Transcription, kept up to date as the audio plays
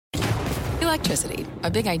Electricity,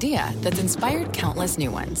 a big idea that's inspired countless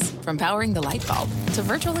new ones. From powering the light bulb to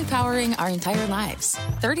virtually powering our entire lives.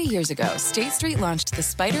 30 years ago, State Street launched the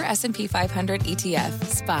SPDR S&P 500 ETF,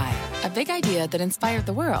 SPY. A big idea that inspired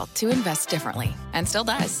the world to invest differently. And still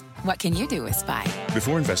does. What can you do with SPY?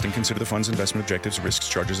 Before investing, consider the fund's investment objectives, risks,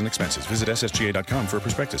 charges, and expenses. Visit ssga.com for a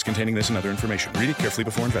prospectus containing this and other information. Read it carefully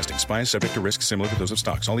before investing. SPY is subject to risks similar to those of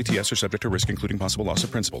stocks. All ETFs are subject to risk, including possible loss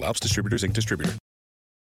of principal. Alps Distributors, Inc. Distributor.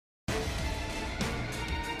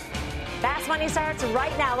 Fast Money starts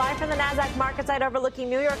right now, live from the NASDAQ market site overlooking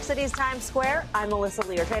New York City's Times Square. I'm Melissa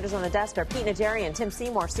Lee. Our traders on the desk are Pete Najarian, Tim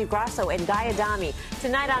Seymour, Steve Grasso, and Guy Adami.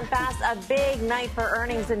 Tonight on Fast, a big night for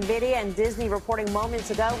earnings. NVIDIA and Disney reporting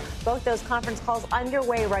moments ago. Both those conference calls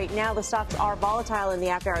underway right now. The stocks are volatile in the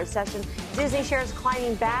after-hours session. Disney shares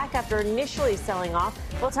climbing back after initially selling off.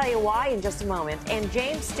 We'll tell you why in just a moment. And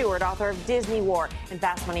James Stewart, author of Disney War and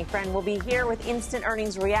Fast Money Friend, will be here with instant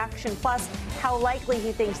earnings reaction, plus how likely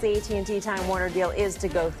he thinks the AT&T Time Warner deal is to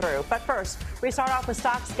go through. But first, we start off with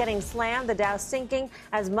stocks getting slammed, the Dow sinking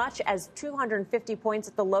as much as 250 points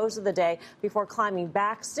at the lows of the day before climbing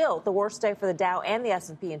back. Still, the worst day for the Dow and the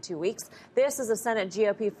S&P in 2 weeks. This is the Senate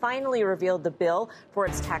GOP finally revealed the bill for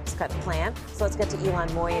its tax cut plan. So let's get to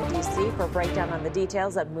Ylan Moy in D.C. for a breakdown on the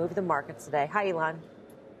details that move the markets today. Hi, Ylan.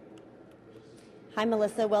 Hi,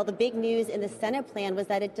 Melissa. Well, the big news in the Senate plan was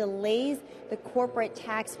that it delays the corporate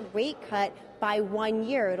tax rate cut by 1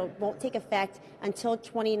 year. It won't take effect until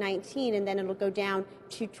 2019, and then it'll go down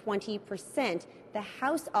to 20%. The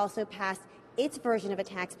House also passed its version of a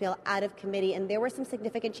tax bill out of committee, and there were some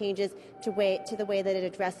significant changes to the way that it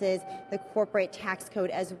addresses the corporate tax code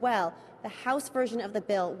as well. The House version of the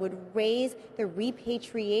bill would raise the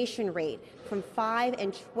repatriation rate from 5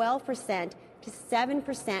 and 12% to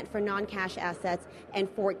 7% for non-cash assets and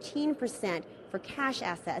 14% for cash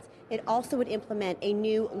assets. It also would implement a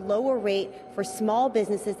new lower rate for small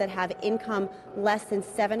businesses that have income less than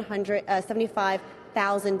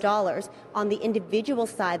 $75,000. On the individual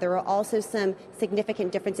side, there are also some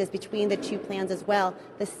significant differences between the two plans as well.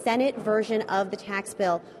 The Senate version of the tax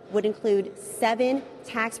bill would include 7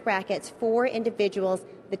 tax brackets for individuals.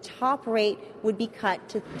 The top rate would be cut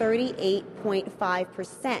to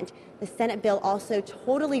 38.5%. The Senate bill also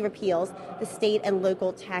totally repeals the state and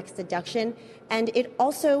local tax deduction, and it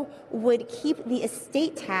also would keep the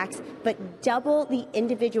estate tax but double the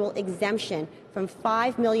individual exemption from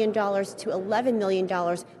 $5 million to $11 million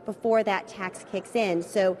before that tax kicks in.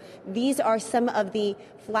 So these are some of the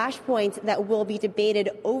flashpoints that will be debated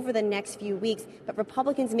over the next few weeks, but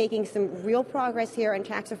Republicans making some real progress here on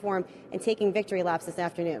tax reform and taking victory laps this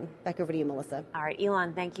afternoon. Back over to you, Melissa. All right,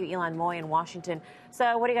 Ylan, thank you. Ylan Moy in Washington.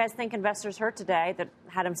 So what do you guys think investors heard today that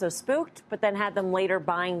had them so spooked, but then had them later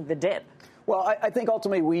buying the dip? Well, I think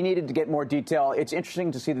ultimately we needed to get more detail. It's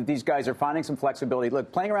interesting to see that these guys are finding some flexibility.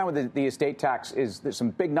 Look, playing around with the estate tax there's some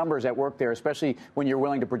big numbers at work there, especially when you're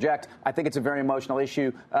willing to project. I think it's a very emotional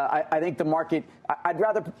issue. I think the market, I'd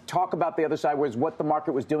rather talk about the other side, was what the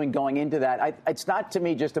market was doing going into that. It's not to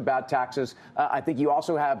me just about taxes. I think you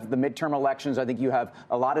also have the midterm elections. I think you have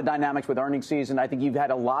a lot of dynamics with earnings season. I think you've had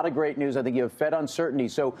a lot of great news. I think you have Fed uncertainty.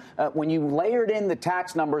 So when you layered in the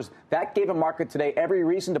tax numbers, that gave a market today every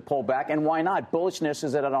reason to pull back. And why not? Bullishness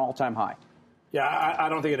is at an all-time high. Yeah, I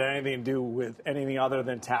don't think it had anything to do with anything other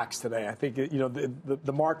than tax today. I think,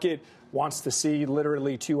 the market wants to see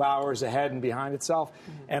literally 2 hours ahead and behind itself.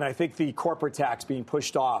 Mm-hmm. And I think the corporate tax being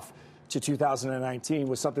pushed off to 2019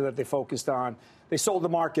 was something that they focused on. They sold the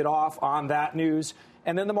market off on that news.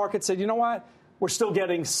 And then the market said, you know what? We're still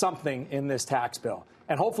getting something in this tax bill.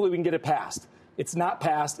 And hopefully we can get it passed. It's not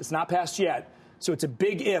passed. It's not passed yet. So it's a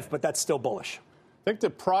big if, but that's still bullish. I think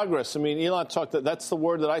the progress, Elon talked, that's the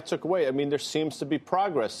word that I took away. There seems to be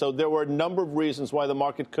progress. So there were a number of reasons why the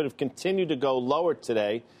market could have continued to go lower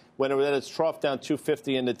today when it's troughed down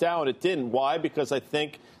 250 in the Dow, and it didn't. Why? Because I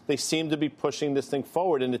think they seem to be pushing this thing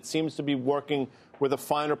forward, and it seems to be working with a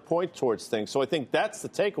finer point towards things. So I think that's the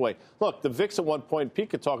takeaway. Look, the VIX at one point,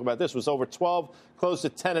 Pete could talk about this, was over 12, closed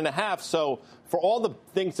at 10.5. So for all the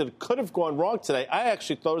things that could have gone wrong today, I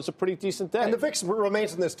actually thought it was a pretty decent day. And the VIX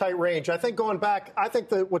remains in this tight range. I think going back, I think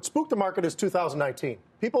that what spooked the market is 2019.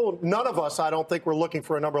 None of us, I don't think, were looking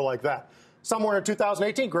for a number like that. Somewhere in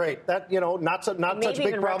 2018, great. That, not such a big problem. Maybe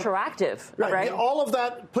even retroactive, right? All of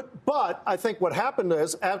that. But I think what happened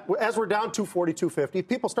is, as we're down 240, 250,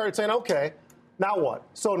 people started saying, okay, now what?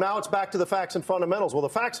 So now it's back to the facts and fundamentals. Well, the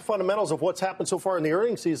facts and fundamentals of what's happened so far in the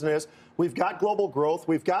earnings season is we've got global growth.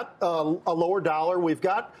 We've got a lower dollar. We've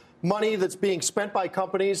got money that's being spent by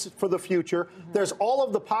companies for the future. Mm-hmm. There's all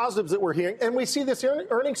of the positives that we're hearing. And we see this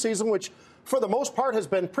earnings season, which for the most part has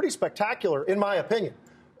been pretty spectacular, in my opinion.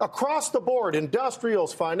 across the board,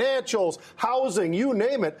 industrials, financials, housing, you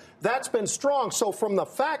name it, that's been strong. So from the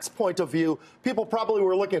facts point of view, people probably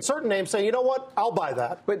were looking at certain names saying, you know what, I'll buy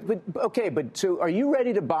that. But so are you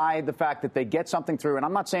ready to buy the fact that they get something through? And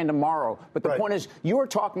I'm not saying tomorrow, but the point is you are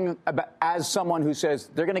talking about as someone who says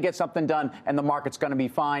they're going to get something done and the market's going to be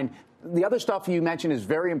fine. The other stuff you mentioned is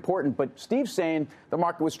very important, but Steve's saying the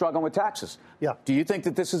market was struggling with taxes. Yeah. Do you think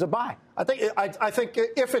that this is a buy? I think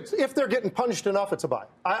if they're getting punished enough, it's a buy.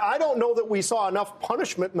 I don't know that we saw enough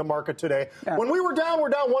punishment in the market today. Yeah. When we were down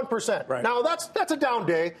 1%. Right. Now that's a down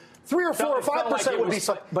day. 3 or 4 or 5% would be.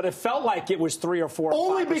 But it felt like it was 3 or 4.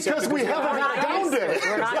 Only because we haven't had a down day.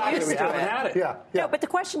 We're not used to it. We haven't had it. Yeah. No, but the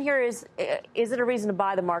question here is it a reason to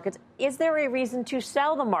buy the markets? Is there a reason to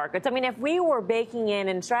sell the markets? I mean, if we were baking in,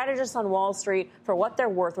 and strategists on Wall Street, for what they're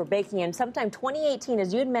worth, were baking in sometime 2018,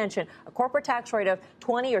 as you had mentioned, a corporate tax rate of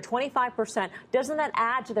 20 or 25%, doesn't that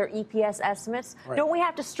add to their EPS estimates? Right. Don't we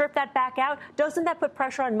have to strip that back out? Doesn't that put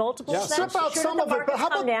pressure on multiples? Yeah, strip out some of it, but how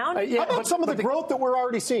about some of the growth that we're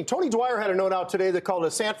already seeing? Tony Dwyer had a note out today that called it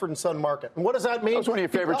a Sanford & Son market. And what does that mean? That was one of your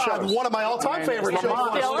favorite shows. One of my all-time favorite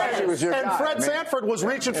shows. And Fred Sanford was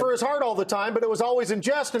reaching for his heart all the time, but it was always in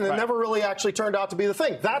jest, and it never really actually turned out to be the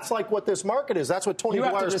thing. That's like what this market is. That's what Tony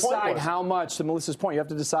Dwyer's point was. You have to decide how much, to Melissa's point, you have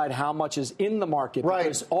to decide how much is in the market. Right.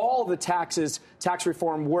 Because all the tax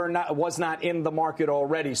reform was not in the market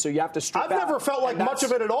already. So you have to strip out. I've never felt like much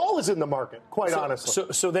of it at all is in the market, quite honestly.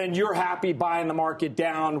 So then you're happy buying the market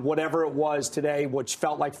down, whatever it was today, which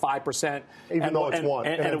felt like 5%. Even though it's 1.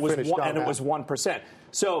 And it was 1%.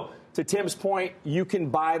 So to Tim's point, you can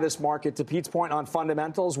buy this market, to Pete's point on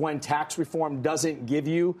fundamentals, when tax reform doesn't give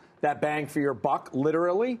you that bang for your buck,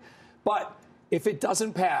 literally. But if it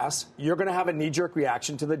doesn't pass, you're going to have a knee-jerk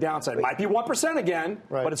reaction to the downside. It might be 1% again,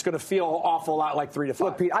 but it's going to feel an awful lot like 3 to 5.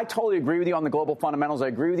 Look, Pete, I totally agree with you on the global fundamentals. I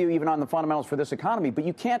agree with you even on the fundamentals for this economy. But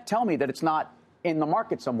you can't tell me that it's not in the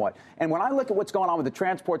market somewhat. And when I look at what's going on with the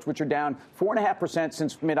transports, which are down 4.5%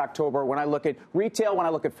 since mid-October, when I look at retail, when I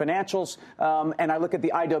look at financials, and I look at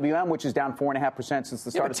the IWM, which is down 4.5% since the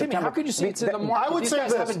start of September. How could you say it's in the market? I would These say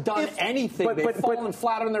guys haven't done anything. They've fallen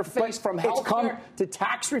flat on their face from healthcare to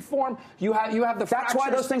tax reform. You have the That's why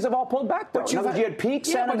those things have all pulled back, though. But you had peak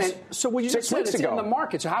sentiment so what you just said, it's in the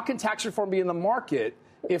market. So how can tax reform be in the market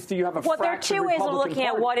if you have a fractured Republican Party? Well, there are 2 ways of looking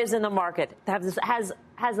at what is in the market.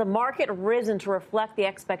 Has the market risen to reflect the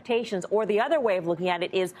expectations? Or the other way of looking at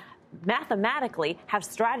it is mathematically, have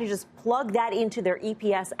strategists plug that into their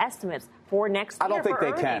EPS estimates for next year? I don't think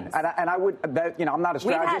they can. And I would, I'm not a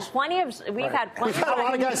strategist. We've had plenty of a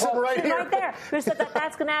lot of guys sitting right there who said that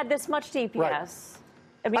that's going to add this much to EPS.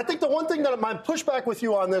 Right. I think the one thing that my pushback with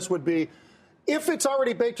you on this would be, if it's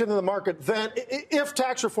already baked into the market, then if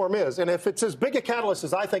tax reform is, and if it's as big a catalyst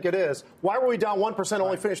as I think it is, why were we down 1%,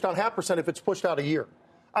 only finished down 0.5% if it's pushed out a year?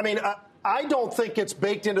 I mean, I don't think it's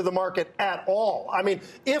baked into the market at all. I mean,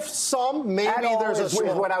 if some, maybe there's a small.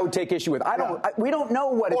 Is what I would take issue with. We don't know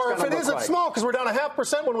what it's going to look like. Or if it isn't small, because we're down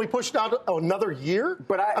 0.5% when we pushed out another year.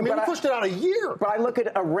 We pushed it out a year. But I look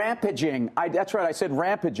at a rampaging. That's right. I said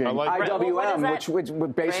rampaging. IWM,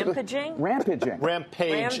 which basically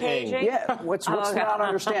rampaging. Yeah. What's not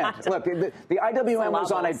understand? Look, the IWM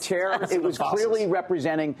was on a tear. It was clearly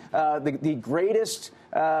representing the greatest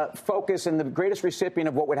focus and the greatest recipient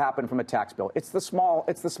of what would happen from a tax bill. It's the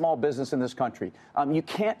small business in this country. You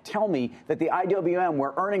can't tell me that the IWM,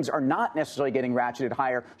 where earnings are not necessarily getting ratcheted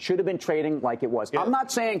higher, should have been trading like it was. Yeah. I'm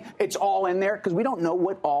not saying it's all in there, because we don't know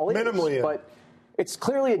what all is. Minimally, but it's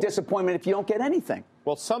clearly a disappointment if you don't get anything.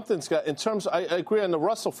 Well, something's got, in terms, I agree on the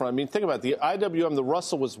Russell front. I mean, think about it. The IWM, the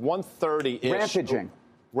Russell was 130-ish.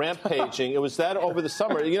 Rampaging. It was that over the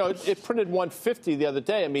summer. It printed 150 the other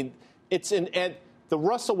day. I mean, the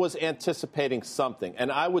Russell was anticipating something,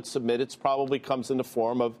 and I would submit it's probably comes in the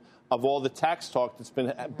form of all the tax talk that's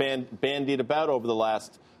been bandied about over the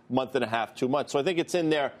last month and a half, 2 months. So I think it's in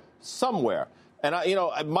there somewhere. And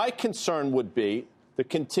my concern would be the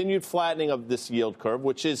continued flattening of this yield curve,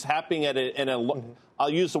 which is happening at I'll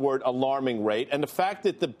use the word alarming rate, and the fact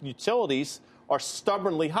that the utilities are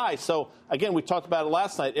stubbornly high. So again, we talked about it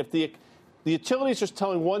last night. If the utilities are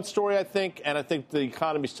telling one story, I think, and I think the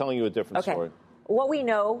economy is telling you a different story. What we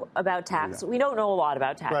know about tax, we don't know a lot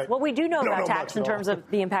about tax. Right. What we do know about tax in terms of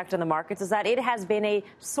the impact on the markets is that it has been a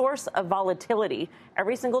source of volatility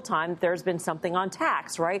every single time there's been something on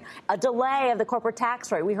tax, right? A delay of the corporate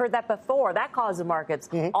tax rate. We heard that before. That caused the markets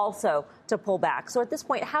also to pull back. So at this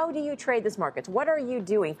point, how do you trade this markets? What are you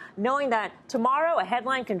doing, knowing that tomorrow a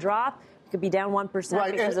headline can drop, it could be down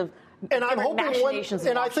 1% because of and I'm hoping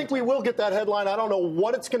I think we will get that headline. I don't know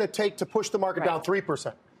what it's going to take to push the market down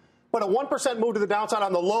 3%. But a 1% move to the downside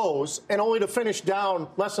on the lows and only to finish down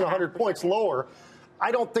less than 100 points lower,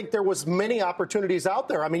 I don't think there was many opportunities out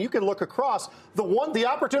there. I mean, you can look across. The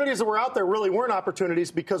opportunities that were out there really weren't opportunities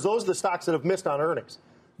because those are the stocks that have missed on earnings.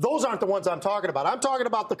 Those aren't the ones I'm talking about. I'm talking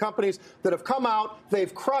about the companies that have come out,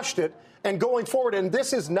 they've crushed it, and going forward, and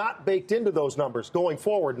this is not baked into those numbers going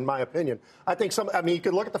forward, in my opinion. I think you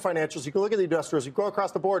can look at the financials, you can look at the industrials, you go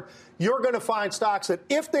across the board, you're going to find stocks that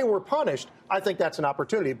if they were punished, I think that's an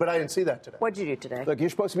opportunity, but I didn't see that today. What'd you do today? Look, you're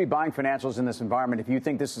supposed to be buying financials in this environment if you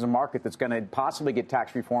think this is a market that's going to possibly get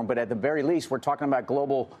tax reform, but at the very least, we're talking about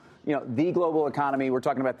the global economy. We're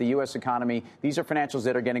talking about the U.S. economy. These are financials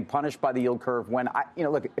that are getting punished by the yield curve.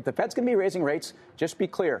 Look, if the Fed's going to be raising rates, just be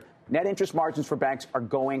clear. Net interest margins for banks are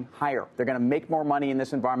going higher. They're going to make more money in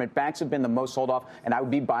this environment. Banks have been the most sold off, and I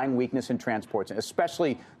would be buying weakness in transports,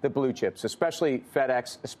 especially the blue chips, especially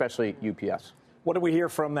FedEx, especially UPS. What did we hear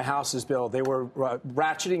from the House's bill? They were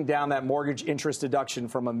ratcheting down that mortgage interest deduction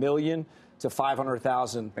from $1 million to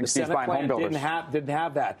 $500,000. The Senate plan didn't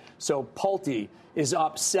have that. So Pulte is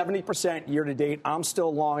up 70% year to date. I'm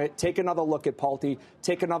still long it. Take another look at Pulte.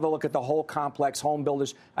 Take another look at the whole complex. Home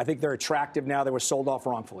builders, I think they're attractive now. They were sold off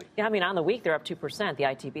wrongfully. Yeah, I mean, on the week, they're up 2%, the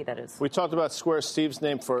ITB, that is. We talked about Square. Steve's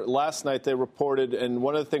name for last night. They reported, and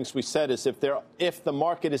one of the things we said is if the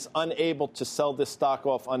market is unable to sell this stock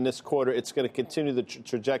off on this quarter, it's going to continue the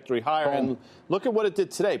trajectory higher. And look at what it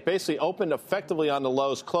did today. Basically opened effectively on the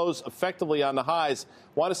lows, closed effectively on the highs.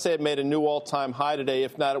 Want to say it made a new all-time high today.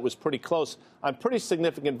 If not, it was pretty close. On pretty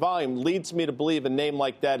significant volume, leads me to believe a name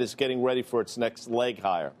like that is getting ready for its next leg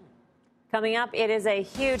higher. Coming up, it is a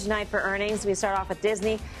huge night for earnings. We start off with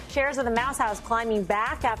Disney. Shares of the Mouse House climbing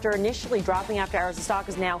back after initially dropping after hours. The stock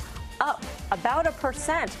is now up about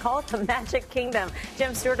 1%. Call it the Magic Kingdom.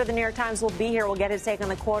 Jim Stewart of the New York Times will be here. We'll get his take on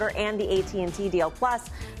the quarter and the AT&T deal. Plus,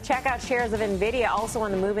 check out shares of NVIDIA, also on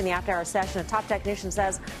the move in the after-hour session. A top technician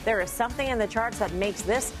says there is something in the charts that makes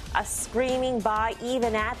this a screaming buy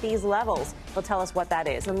even at these levels. He'll tell us what that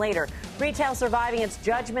is. And later, retail surviving its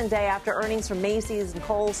judgment day after earnings from Macy's and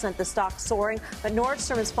Kohl's sent the stock soaring. But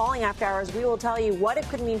Nordstrom is falling after hours. We will tell you what it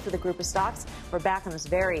could mean for the group of stocks. We're back on this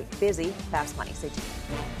very busy Fast Money. Stay tuned.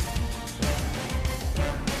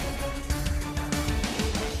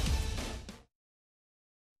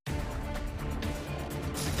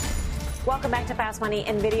 Welcome back to Fast Money.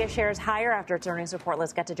 NVIDIA shares higher after its earnings report.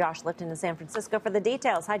 Let's get to Josh Lipton in San Francisco for the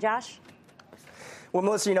details. Hi, Josh. Well,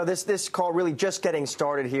 Melissa, this call really just getting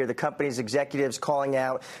started here. The company's executives calling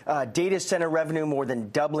out data center revenue more than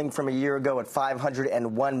doubling from a year ago at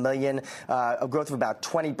 $501 million, a growth of about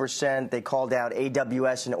 20%. They called out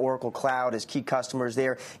AWS and Oracle Cloud as key customers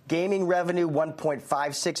there. Gaming revenue,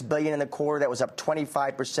 $1.56 billion in the quarter. That was up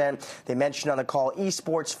 25%. They mentioned on the call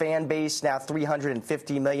esports fan base, now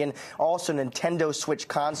 $350 million. Also, Nintendo Switch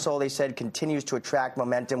console, they said, continues to attract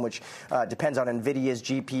momentum, which depends on NVIDIA's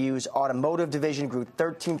GPUs. Automotive division grew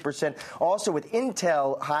 13%. Also, with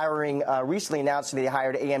Intel hiring, recently announcing they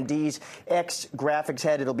hired AMD's ex-graphics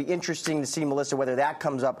head. It'll be interesting to see, Melissa, whether that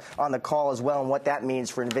comes up on the call as well and what that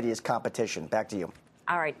means for NVIDIA's competition. Back to you.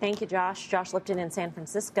 All right. Thank you, Josh. Josh Lipton in San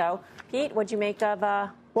Francisco. Pete, what'd you make of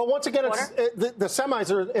Well, once again, the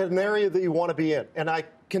semis are an area that you want to be in. And I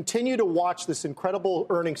continue to watch this incredible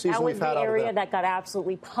earnings season we've had out of the area that got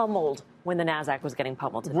absolutely pummeled when the NASDAQ was getting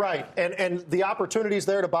pummeled today. Right. And the opportunities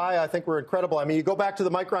there to buy, I think, were incredible. I mean, you go back to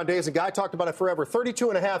the Micron days, and Guy talked about it forever.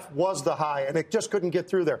 32.5 was the high, and it just couldn't get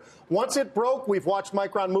through there. Once it broke, we've watched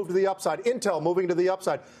Micron move to the upside. Intel moving to the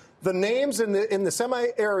upside. The names in the semi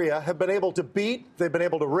area have been able to beat. They've been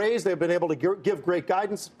able to raise. They've been able to give great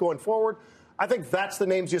guidance going forward. I think that's the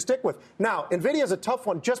names you stick with. Now, NVIDIA is a tough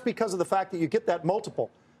one just because of the fact that you get that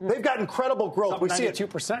multiple. They've got incredible growth. We see it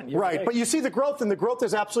 2%. Right, but you see the growth, and the growth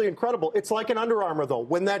is absolutely incredible. It's like an Under Armour, though.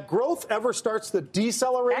 When that growth ever starts the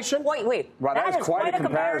deceleration. Wait. Right, that is quite a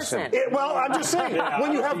comparison. Well, I'm just saying,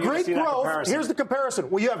 when you have great growth, here's the comparison.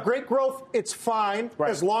 When you have great growth, it's fine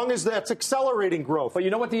as long as that's accelerating growth. But you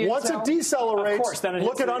know what once it decelerates, of course, then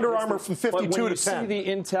look at Under Armour from 52 to 10. When you see the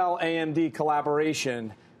Intel-AMD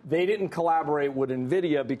collaboration, they didn't collaborate with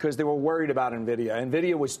NVIDIA because they were worried about NVIDIA.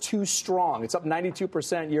 NVIDIA was too strong. It's up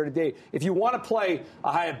 92% year to date. If you want to play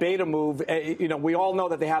a high beta move, we all know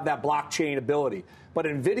that they have that blockchain ability. But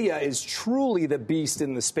NVIDIA is truly the beast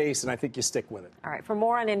in the space, and I think you stick with it. All right, for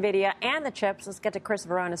more on NVIDIA and the chips, let's get to Chris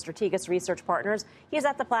Verona, Strategas Research Partners. He's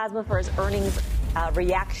at the Plasma for his earnings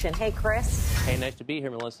reaction. Hey, Chris. Hey, nice to be here,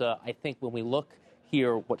 Melissa. I think when we look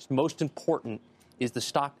here, what's most important is the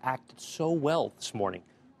stock acted so well this morning.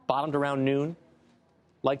 Bottomed around noon,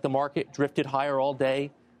 like the market, drifted higher all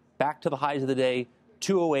day, back to the highs of the day,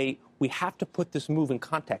 208. We have to put this move in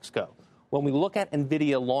context, When we look at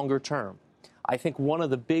NVIDIA longer term, I think one of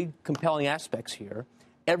the big compelling aspects here,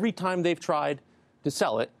 every time they've tried to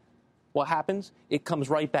sell it, what happens? It comes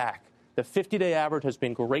right back. The 50-day average has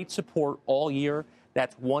been great support all year.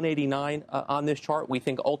 That's 189 on this chart. We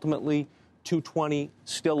think ultimately 220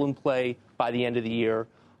 still in play by the end of the year.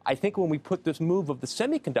 I think when we put this move of the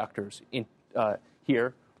semiconductors in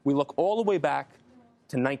here, we look all the way back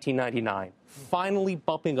to 1999, finally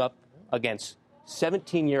bumping up against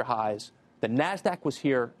 17-year highs. The NASDAQ was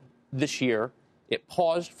here this year. It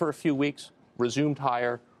paused for a few weeks, resumed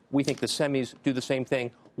higher. We think the semis do the same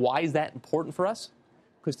thing. Why is that important for us?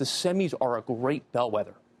 Because the semis are a great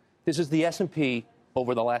bellwether. This is the S&P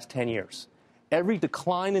over the last 10 years. Every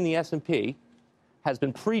decline in the S&P has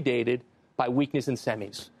been predated by weakness in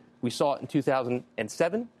semis. We saw it in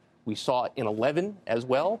 2007. We saw it in 11 as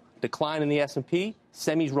well. Decline in the S&P.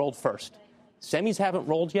 Semis rolled first. Semis haven't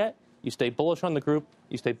rolled yet. You stay bullish on the group.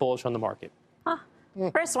 You stay bullish on the market. Huh.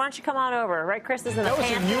 Chris, why don't you come on over? Right, Chris is in the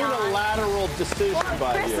pantheon. That was a unilateral decision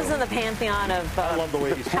by you. Chris is in the pantheon of I love the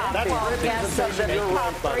way he's top 12 guests of the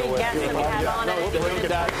top 3 guests that we have on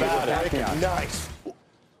it. Nice.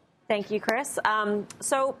 Thank you, Chris.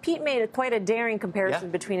 So Pete made quite a daring comparison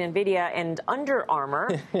between NVIDIA and Under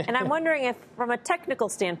Armour. And I'm wondering if, from a technical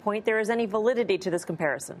standpoint, there is any validity to this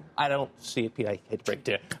comparison. I don't see it, Pete. I hate to break it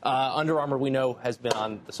to you. Under Armour, we know, has been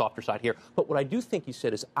on the softer side here. But what I do think you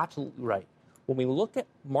said is absolutely right. When we look at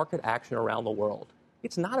market action around the world,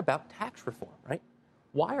 it's not about tax reform, right?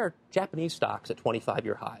 Why are Japanese stocks at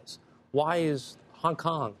 25-year highs? Why is Hong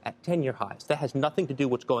Kong at 10-year highs? That has nothing to do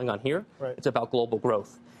with what's going on here. Right. It's about global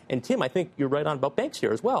growth. And, Tim, I think you're right on about banks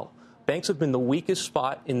here as well. Banks have been the weakest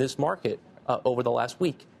spot in this market over the last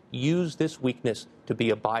week. Use this weakness to be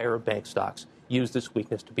a buyer of bank stocks. Use this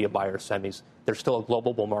weakness to be a buyer of semis. There's still a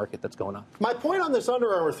global bull market that's going on. My point on this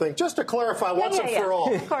Under Armour thing, just to clarify once and for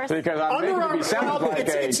all. Of course. Because Under Armour,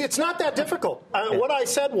 it's not that difficult. What I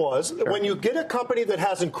said was, when you get a company that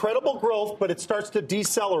has incredible growth, but it starts to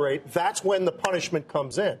decelerate, that's when the punishment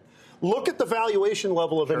comes in. Look at the valuation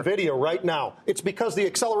level of NVIDIA right now. It's because the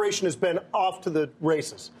acceleration has been off to the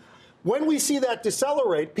races. When we see that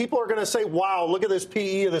decelerate, people are going to say, wow, look at this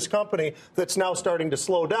PE of this company that's now starting to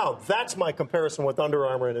slow down. That's my comparison with Under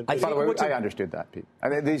Armour and NVIDIA. By the way, I understood that, Pete. I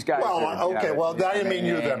mean, these guys. Well, okay, well, I didn't mean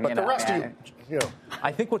you then, but the rest of you know.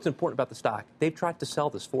 I think what's important about the stock, they've tried to sell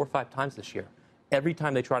this 4 or 5 times this year. Every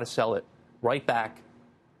time they try to sell it, right back,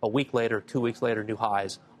 a week later, 2 weeks later, new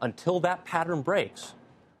highs. Until that pattern breaks,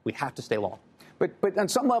 we have to stay long. But on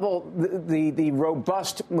some level, the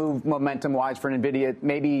robust move momentum-wise for NVIDIA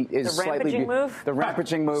maybe is slightly... The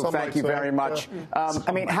rampaging move, thank you very much. Yeah.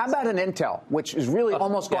 I mean, how about an Intel, which is really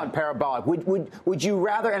almost gone parabolic? Would you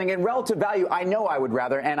rather, and again, relative value, I know I would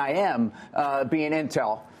rather, and I am, be an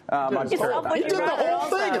Intel. You did the whole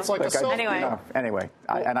thing. It's like a anyway. Anyway,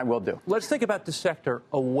 and I will do. Let's think about this sector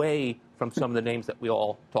away from some of the names that we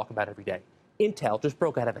all talk about every day. Intel just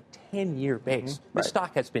broke out of a 10-year base. This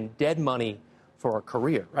stock has been dead money for a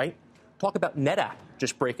career, right? Talk about NetApp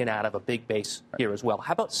just breaking out of a big base here as well.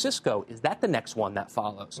 How about Cisco? Is that the next one that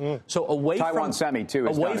follows? So away Taiwan from Semi too.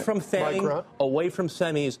 Away from FANG, away from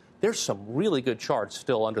semis, there's some really good charts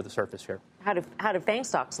still under the surface here. How do FANG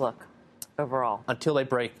stocks look overall? Until they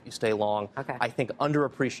break, you stay long. Okay. I think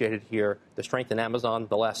underappreciated here. The strength in Amazon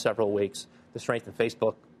the last several weeks. The strength in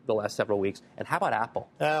Facebook the last several weeks. And how about Apple?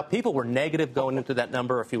 People were negative going into that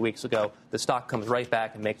number a few weeks ago. The stock comes right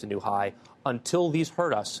back and makes a new high. Until these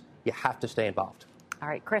hurt us, you have to stay involved. All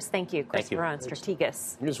right, Chris, thank you. Chris Verone,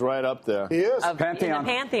 Strategas. He's right up there. He is. Pantheon. In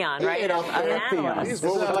the Pantheon, right? Pantheon. Is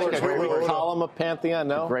that like a great column of Pantheon?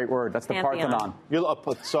 No? Great word. That's the Parthenon.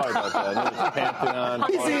 Sorry about that.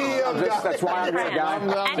 Pantheon. That's why I'm the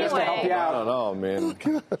guy. Just to help you out. I don't know,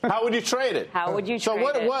 man. How would you trade it? How would you trade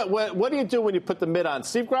it? So what do you do when you put the mid on?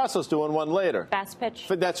 Steve Grasso's doing one later. Fast pitch.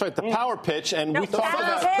 That's right, the power pitch. And we talked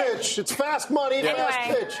about pitch. It's fast money, fast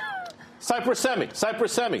pitch. Cypress Semi.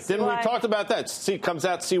 Then we talked about that. C comes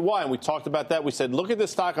out CY, and we talked about that. We said, look at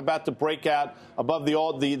this stock about to break out above the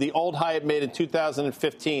old high it made in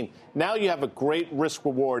 2015. Now you have a great risk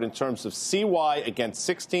reward in terms of CY against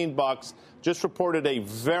 $16. Just reported a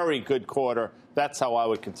very good quarter. That's how I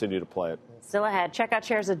would continue to play it. Still ahead, check out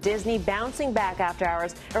shares of Disney bouncing back after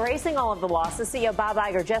hours, erasing all of the losses. CEO Bob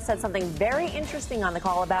Iger just said something very interesting on the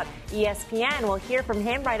call about ESPN. We'll hear from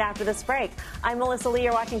him right after this break. I'm Melissa Lee.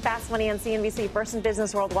 You're watching Fast Money on CNBC, First in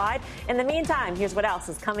Business Worldwide. In the meantime, here's what else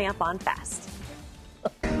is coming up on Fast.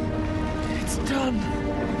 It's done.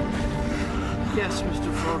 Yes,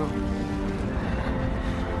 Mr. Frodo.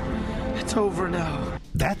 It's over now.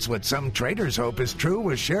 That's what some traders hope is true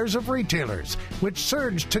with shares of retailers, which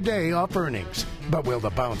surged today off earnings. But will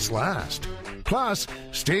the bounce last? Plus,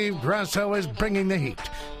 Steve Grasso is bringing the heat,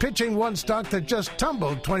 pitching one stock that just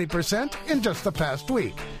tumbled 20% in just the past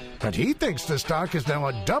week. But he thinks the stock is now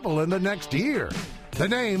a double in the next year. The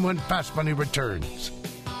name when Fast Money returns.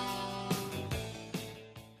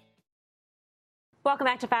 Welcome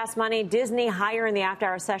back to Fast Money. Disney higher in the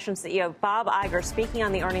after-hour session. CEO Bob Iger speaking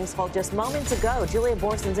on the earnings call just moments ago. Julia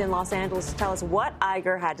Borson's in Los Angeles to tell us what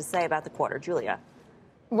Iger had to say about the quarter. Julia.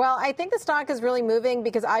 Well, I think the stock is really moving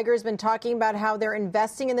because Iger has been talking about how they're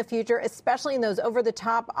investing in the future, especially in those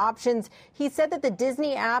over-the-top options. He said that the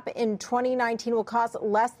Disney app in 2019 will cost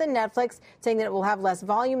less than Netflix, saying that it will have less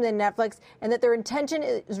volume than Netflix, and that their intention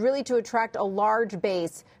is really to attract a large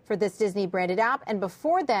base for this Disney-branded app. And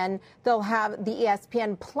before then, they'll have the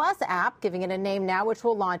ESPN Plus app, giving it a name now, which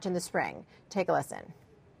will launch in the spring. Take a listen.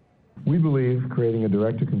 We believe creating a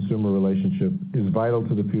direct-to-consumer relationship is vital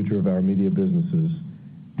to the future of our media businesses,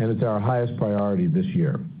 and it's our highest priority this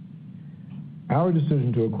year. Our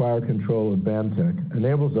decision to acquire control of BAMTech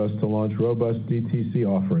enables us to launch robust DTC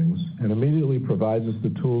offerings and immediately provides us the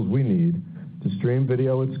tools we need to stream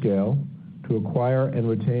video at scale, to acquire and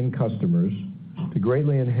retain customers, to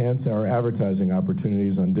greatly enhance our advertising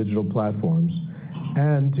opportunities on digital platforms,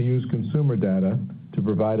 and to use consumer data to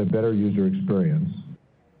provide a better user experience.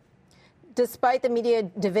 Despite the media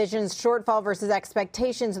division's shortfall versus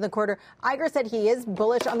expectations in the quarter, Iger said he is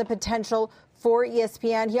bullish on the potential for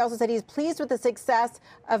ESPN. He also said he's pleased with the success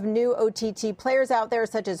of new OTT players out there,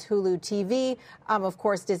 such as Hulu TV. Of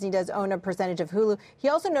course, Disney does own a percentage of Hulu. He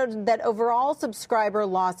also noted that overall subscriber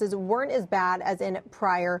losses weren't as bad as in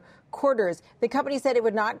prior quarters. The company said it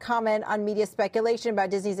would not comment on media speculation about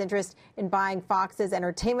Disney's interest in buying Fox's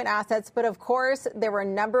entertainment assets. But of course, there were a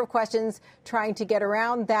number of questions trying to get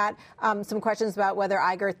around that. Some questions about whether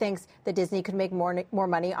Iger thinks that Disney could make more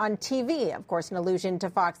money on TV. Of course, an allusion to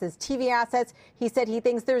Fox's TV assets. He said he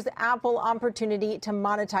thinks there's ample opportunity to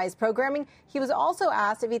monetize programming. He was also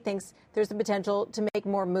asked if he thinks there's the potential to make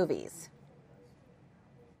more movies.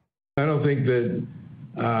 I don't think that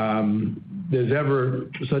there's ever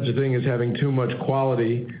such a thing as having too much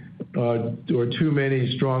quality or too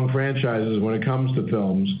many strong franchises when it comes to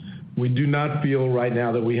films. We do not feel right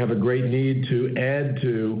now that we have a great need to add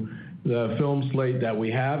to the film slate that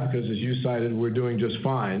we have because, as you cited, we're doing just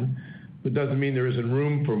fine. It doesn't mean there isn't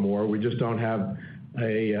room for more. We just don't have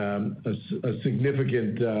a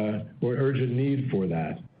significant or urgent need for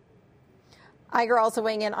that. Iger also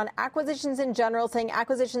weighing in on acquisitions in general, saying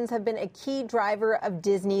acquisitions have been a key driver of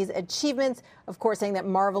Disney's achievements. Of course, saying that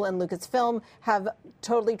Marvel and Lucasfilm have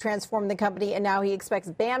totally transformed the company, and now he expects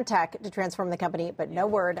BAMTech to transform the company, but no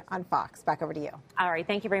word on Fox. Back over to you. All right.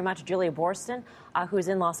 Thank you very much, Julia Borston, who's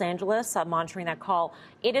in Los Angeles, monitoring that call.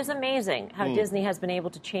 It is amazing how Disney has been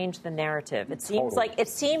able to change the narrative. It seems like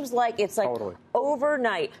it's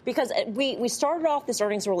overnight, because we started off this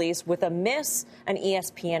earnings release with a miss and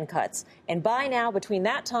ESPN cuts, and by now, between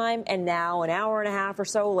that time and now, an hour and a half or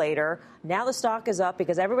so later, now the stock is up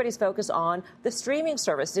because everybody's focused on the streaming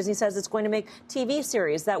service. Disney says it's going to make TV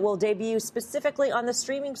series that will debut specifically on the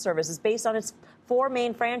streaming services based on its four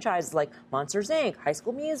main franchises like Monsters, Inc., High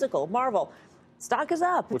School Musical, Marvel. Stock is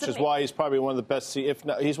up. Which is why he's probably one of the best. If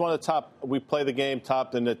not, he's one of the top. We play the game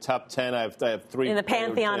top in the top 10. I have three in the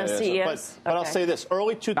pantheon of CEOs. But I'll say this: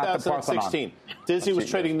 early 2016, Disney was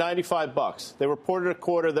trading $95. They reported a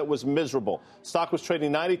quarter that was miserable. Stock was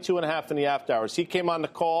trading 92.5 in the after hours. He came on the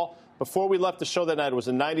call before we left the show that night. It was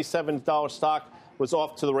a $97 stock. Was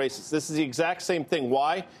off to the races. This is the exact same thing.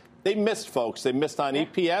 Why? They missed, folks. They missed on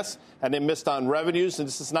EPS and they missed on revenues. And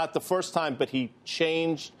this is not the first time, but he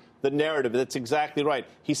changed the narrative. That's exactly right.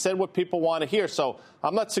 He said what people want to hear. So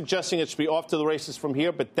I'm not suggesting it should be off to the races from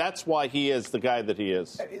here, but that's why he is the guy that he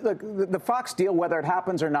is. Look, the Fox deal, whether it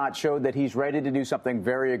happens or not, showed that he's ready to do something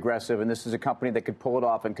very aggressive, and this is a company that could pull it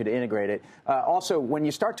off and could integrate it. Also, when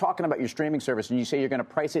you start talking about your streaming service and you say you're going to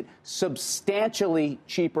price it substantially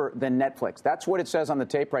cheaper than Netflix, that's what it says on the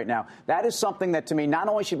tape right now. That is something that, to me, not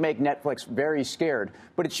only should make Netflix very scared,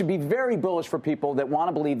 but it should be very bullish for people that want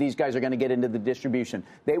to believe these guys are going to get into the distribution.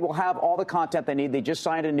 They will have all the content they need. They just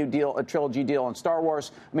signed a new deal, a trilogy deal on Star Wars.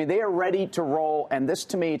 I mean, they are ready to roll, and this,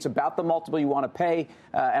 to me, it's about the multiple you want to pay,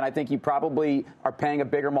 and I think you probably are paying a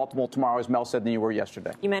bigger multiple tomorrow, as Mel said, than you were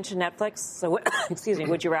yesterday. You mentioned Netflix, so excuse me,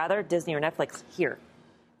 would you rather Disney or Netflix here?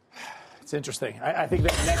 It's interesting. I think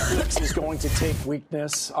that Netflix is going to take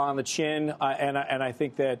weakness on the chin, and I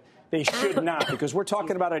think that they should not, because we're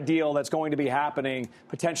talking about a deal that's going to be happening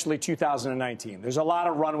potentially 2019. There's a lot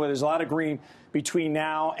of runway. There's a lot of green between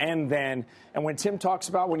now and then. And when you talk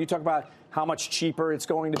about how much cheaper it's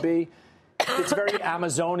going to be, it's very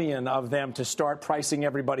Amazonian of them to start pricing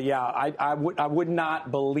everybody out. I would not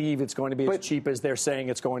believe it's going to be as cheap as they're saying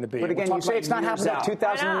it's going to be. But again, you say it's not happening in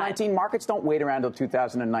 2019. Markets don't wait around until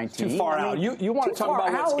 2019. Too far out. You want to talk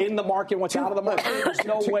about what's in the market, what's out of the market. There's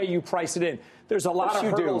no way you price it in. There's a lot of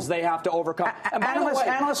hurdles they have to overcome. And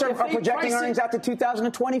analysts are projecting earnings out to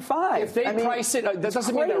 2025. If they price it, that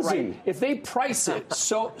doesn't mean they're right. If they price it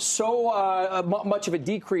so much of a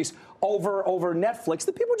decrease over Netflix,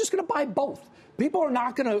 then people are just going to buy both. People are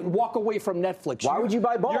not going to walk away from Netflix. Why would you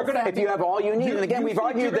buy both if you have all you need? And again, we've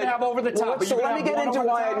argued that have over the top. Well, so let me get into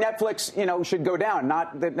why Netflix, should go down.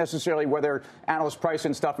 Not that necessarily whether analysts price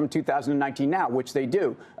in stuff from 2019 now, which they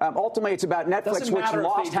do. Ultimately, it's about Netflix, which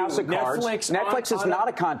lost House of Cards. Netflix is not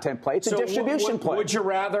a content play; it's a distribution play. Would you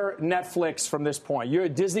rather Netflix from this point?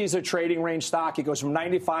 Disney's a trading range stock. It goes from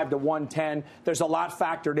 95 to 110. There's a lot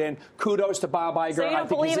factored in. Kudos to Bob Iger. So you don't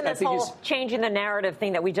believe in this whole changing the narrative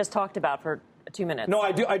thing that we just talked about for 2 minutes? No,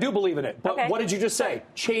 I do believe in it. But what did you just say?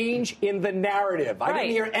 Change in the narrative. I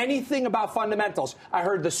didn't hear anything about fundamentals. I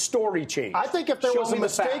heard the story change. I think if there was a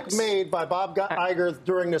mistake made by Bob Iger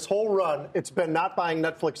during this whole run, it's been not buying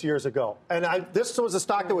Netflix years ago. And this was a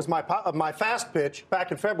stock that was my fast pitch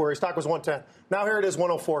back in February. Stock was 110. Now here it is,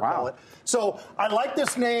 104, call it. So I like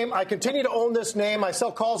this name. I continue to own this name. I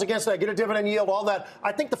sell calls against it. I get a dividend yield, all that.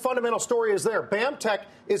 I think the fundamental story is there. BAMTech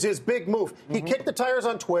is his big move. He kicked the tires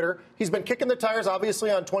on Twitter. He's been kicking the tires,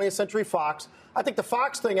 obviously, on 20th Century Fox. I think the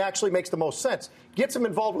Fox thing actually makes the most sense. Gets him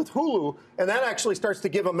involved with Hulu, and that actually starts to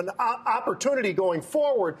give him an opportunity going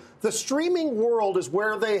forward. The streaming world is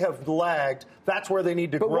where they have lagged. That's where they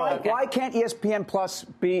need to grow. But why can't ESPN Plus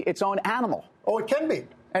be its own animal? Oh, it can be.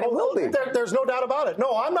 And it will be. There's no doubt about it.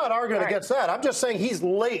 No, I'm not arguing against that. I'm just saying he's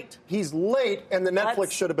late. He's late, and the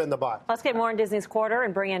Netflix should have been the buy. Let's get more on Disney's quarter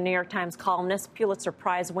and bring in New York Times columnist, Pulitzer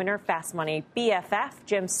Prize winner, Fast Money BFF,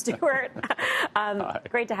 Jim Stewart.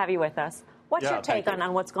 Great to have you with us. What's your take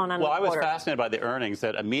on what's going on in the quarter? Well, I was fascinated by the earnings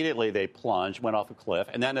that immediately they plunged, went off a cliff,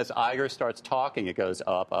 and then as Iger starts talking, it goes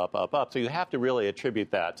up, up, up, up. So you have to really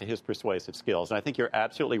attribute that to his persuasive skills. And I think you're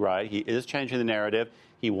absolutely right. He is changing the narrative.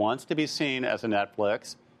 He wants to be seen as a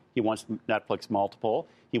Netflix. He wants Netflix multiple.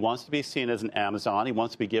 He wants to be seen as an Amazon. He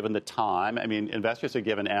wants to be given the time. I mean, investors are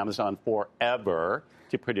given Amazon forever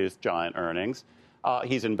to produce giant earnings.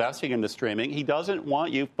 He's investing in the streaming. He doesn't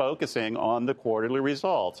want you focusing on the quarterly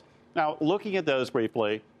results. Now, looking at those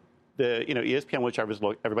briefly, ESPN, which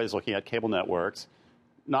everybody's looking at, cable networks,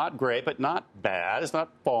 not great, but not bad. It's not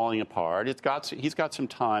falling apart. He's got some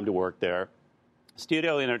time to work there.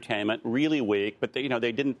 Studio entertainment, really weak, but they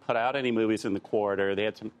didn't put out any movies in the quarter. They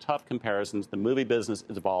had some tough comparisons. The movie business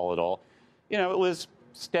is volatile. It was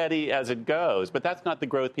steady as it goes, but that's not the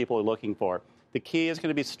growth people are looking for. The key is going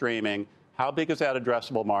to be streaming. How big is that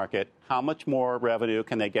addressable market? How much more revenue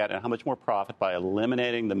can they get, and how much more profit by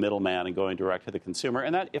eliminating the middleman and going direct to the consumer?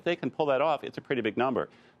 And that, if they can pull that off, it's a pretty big number.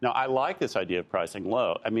 Now, I like this idea of pricing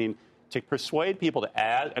low. I mean, to persuade people to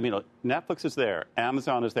add, Netflix is there,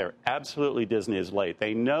 Amazon is there, absolutely Disney is late.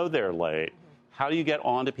 They know they're late. How do you get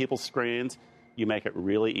onto people's screens? You make it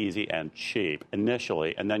really easy and cheap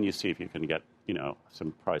initially, and then you see if you can get,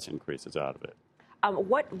 some price increases out of it.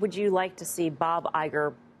 What would you like to see Bob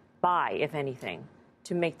Iger buy, if anything,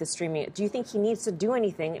 to make the streaming? Do you think he needs to do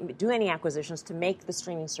any acquisitions to make the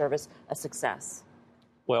streaming service a success?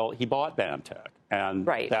 Well, he bought BAMTech, and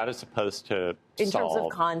that is supposed to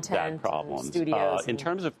solve that problem. Studios. In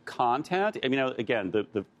terms of content, again,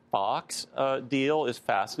 the Fox deal is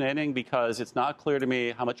fascinating because it's not clear to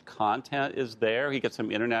me how much content is there. He gets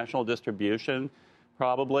some international distribution,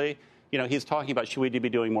 probably. He's talking about, should we be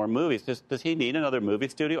doing more movies? Does he need another movie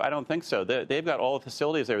studio? I don't think so. They've got all the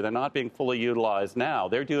facilities there. They're not being fully utilized now.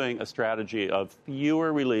 They're doing a strategy of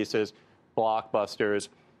fewer releases, blockbusters.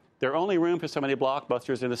 There's only room for so many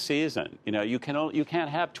blockbusters in a season. You can't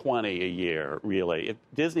have 20 a year, really. If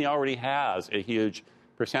Disney already has a huge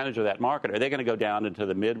percentage of that market, are they going to go down into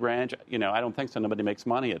the mid-range? I don't think so. Nobody makes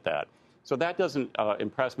money at that. So that doesn't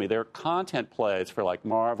impress me. There are content plays for, like,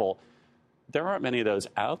 Marvel. There aren't many of those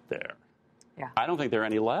out there. Yeah. I don't think there are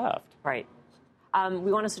any left. Right.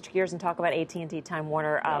 We want to switch gears and talk about AT&T Time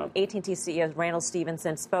Warner. AT&T CEO Randall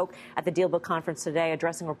Stephenson spoke at the DealBook conference today,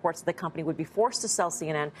 addressing reports that the company would be forced to sell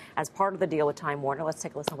CNN as part of the deal with Time Warner. Let's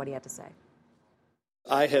take a listen to what he had to say.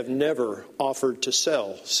 I have never offered to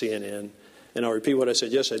sell CNN. And I'll repeat what I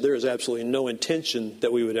said yesterday. There is absolutely no intention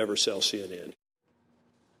that we would ever sell CNN.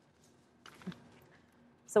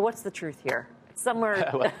 So what's the truth here? Somewhere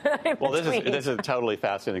well, this is a totally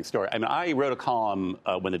fascinating story. I mean, I wrote a column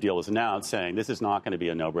when the deal was announced saying this is not going to be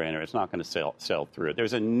a no-brainer. It's not going to sell through.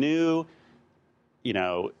 There's a new,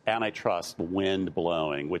 antitrust wind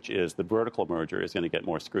blowing, which is the vertical merger is going to get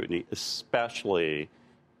more scrutiny, especially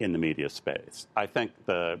in the media space. I think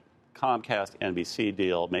the Comcast-NBC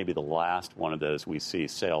deal may be the last one of those we see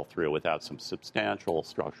sail through without some substantial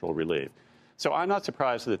structural relief. So I'm not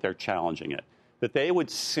surprised that they're challenging it. That they would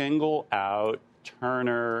single out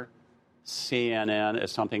Turner, CNN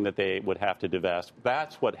as something that they would have to divest.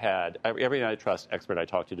 That's what had every antitrust expert I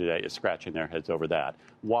talked to today is scratching their heads over that.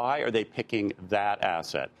 Why are they picking that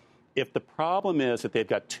asset? If the problem is that they've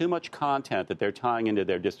got too much content that they're tying into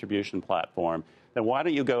their distribution platform, then why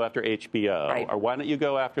don't you go after HBO? Right. Or why don't you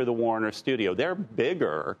go after the Warner Studio? They're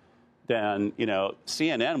bigger than,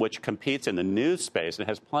 CNN, which competes in the news space and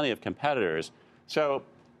has plenty of competitors. So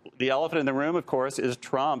the elephant in the room, of course, is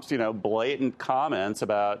Trump's, blatant comments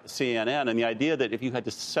about CNN and the idea that if you had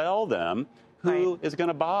to sell them, who is going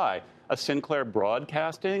to buy? A Sinclair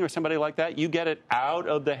Broadcasting or somebody like that? You get it out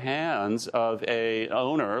of the hands of an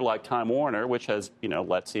owner like Time Warner, which has,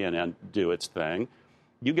 let CNN do its thing.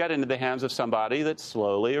 You get into the hands of somebody that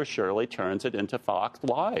slowly or surely turns it into Fox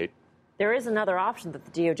Light. There is another option that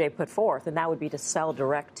the DOJ put forth, and that would be to sell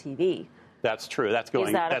DirecTV. That's true. That's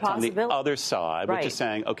on the other side, which is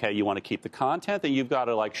saying, okay, you want to keep the content, then you've got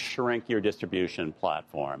to shrink your distribution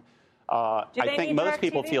platform. I think most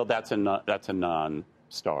people feel that's a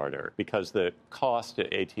non-starter because the cost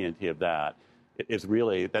to AT&T of that is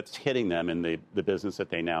really that's hitting them in the business that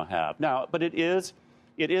they now have now. But it is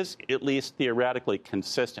at least theoretically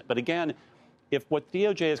consistent. But again, if what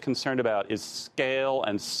DOJ is concerned about is scale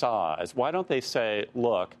and size, why don't they say,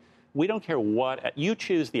 look, we don't care what you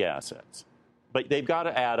choose the assets. But they've got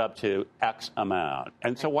to add up to X amount.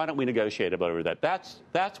 And so why don't we negotiate over that?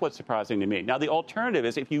 That's what's surprising to me. Now, the alternative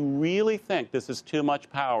is if you really think this is too much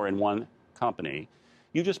power in one company,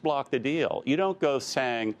 you just block the deal. You don't go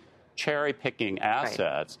saying cherry-picking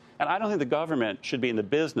assets. Right. And I don't think the government should be in the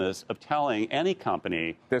business of telling any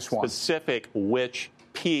company specific which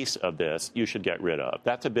piece of this you should get rid of.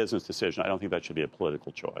 That's a business decision. I don't think that should be a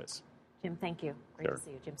political choice. Jim, thank you. Great to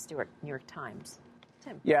see you. Jim Stewart, New York Times.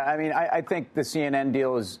 Tim. Yeah, I mean, I think the CNN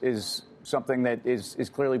deal is something that is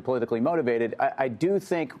clearly politically motivated. I do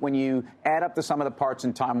think when you add up to some of the parts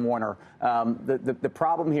in Time Warner, the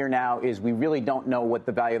problem here now is we really don't know what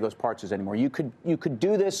the value of those parts is anymore. You could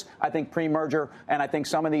do this, I think, pre-merger, and I think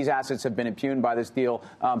some of these assets have been impugned by this deal.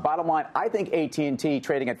 Bottom line, I think AT&T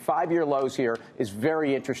trading at 5-year lows here is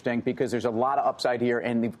very interesting because there's a lot of upside here,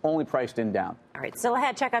 and they've only priced in down. All right, still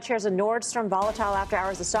ahead, check out shares of Nordstrom. Volatile after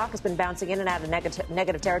hours. The stock has been bouncing in and out of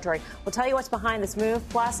negative territory. We'll tell you what's behind this move.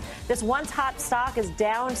 Plus, this once hot stock is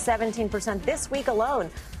down 17% this week alone.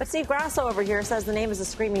 But Steve Grasso over here says the name is a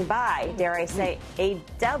screaming buy. Dare I say, a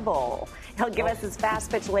double. He'll give us his fast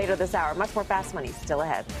pitch later this hour. Much more Fast Money still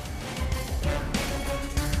ahead.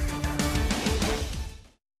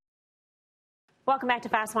 Welcome back to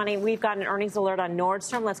Fast Money. We've got an earnings alert on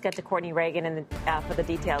Nordstrom. Let's get to Courtney Reagan for the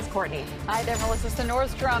details. Courtney. Hi there, Melissa. So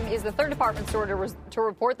Nordstrom is the third department store to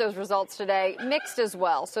report those results today. Mixed as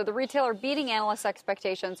well. So the retailer beating analysts'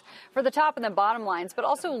 expectations for the top and the bottom lines, but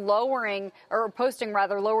also posting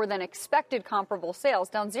lower than expected comparable sales,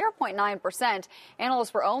 down 0.9%.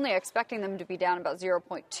 Analysts were only expecting them to be down about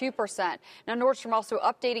 0.2%. Now, Nordstrom also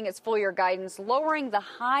updating its full year guidance, lowering the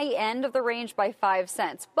high end of the range by 5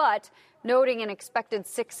 cents, but noting an expected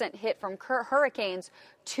 6-cent hit from hurricanes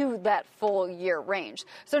to that full year range.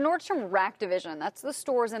 So Nordstrom Rack division, that's the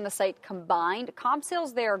stores in the site combined. Comp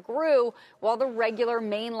sales there grew while the regular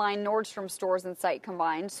mainline Nordstrom stores in site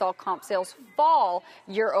combined saw comp sales fall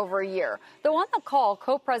year over year. Though on the call,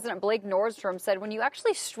 co-president Blake Nordstrom said when you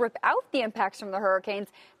actually strip out the impacts from the hurricanes,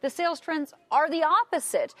 the sales trends are the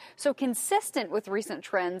opposite. So consistent with recent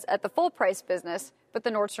trends at the full price business, but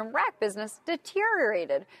the Nordstrom Rack business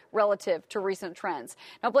deteriorated relative to recent trends.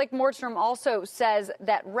 Now, Blake Nordstrom also says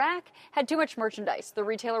that Rack had too much merchandise. The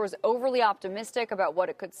retailer was overly optimistic about what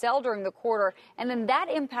it could sell during the quarter, and then that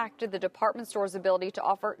impacted the department store's ability to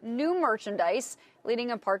offer new merchandise, leading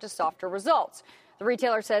in part to softer results. The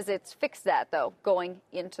retailer says it's fixed that, though, going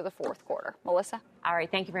into the fourth quarter. Melissa? All right.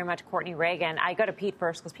 Thank you very much, Courtney Reagan. I go to Pete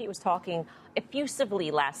first because Pete was talking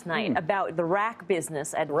effusively last night about the Rack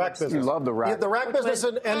business at Rack business. You love the Rack. Yeah, the Rack business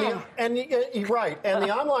and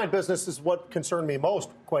the online business is what concerned me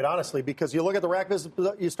most, quite honestly, because you look at the Rack business,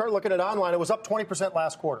 you start looking at online, it was up 20%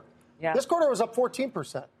 last quarter. Yeah. This quarter was up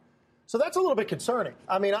 14%. So that's a little bit concerning.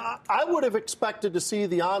 I mean, I would have expected to see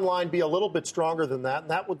the online be a little bit stronger than that.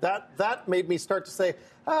 And that made me start to say,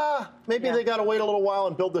 maybe they got to wait a little while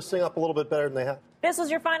and build this thing up a little bit better than they have. This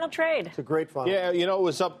was your final trade. It's a great final. Yeah, it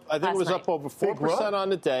was up. I think it was up over 4% on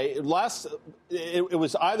the day. It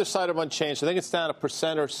was either side of unchanged. I think it's down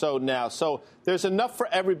 1% or so now. So there's enough for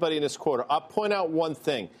everybody in this quarter. I'll point out one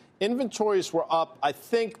thing. Inventories were up, I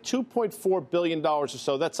think, $2.4 billion or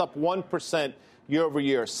so. That's up 1% year over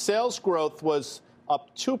year. Sales growth was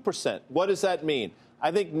up 2%. What does that mean?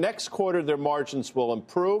 I think next quarter their margins will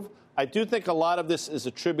improve. I do think a lot of this is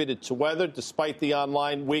attributed to weather, despite the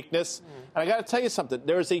online weakness. And I got to tell you something.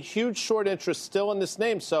 There is a huge short interest still in this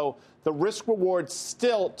name. So the risk reward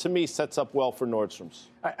still, to me, sets up well for Nordstrom's.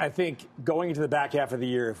 I think going into the back half of the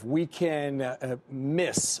year, if we can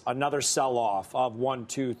miss another sell-off of 1%,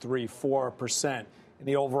 2%, 3%, 4% in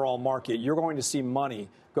the overall market, you're going to see money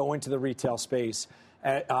go into the retail space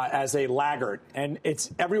as a laggard. And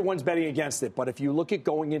everyone's betting against it. But if you look at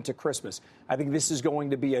going into Christmas, I think this is going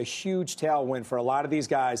to be a huge tailwind for a lot of these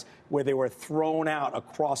guys where they were thrown out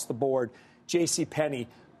across the board. JCPenney,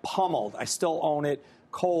 pummeled. I still own it.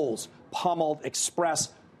 Kohl's, pummeled.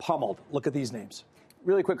 Express, pummeled. Look at these names.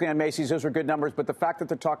 Really quickly on Macy's, those are good numbers, but the fact that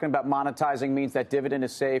they're talking about monetizing means that dividend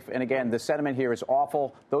is safe. And again, the sentiment here is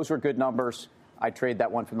awful. Those were good numbers. I trade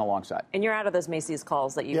that one from the long side. And you're out of those Macy's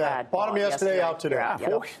calls that you had. Bought them yesterday, out today. Yeah,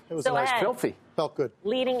 it was so nice. Filthy. Felt good.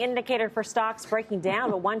 Leading indicator for stocks breaking down,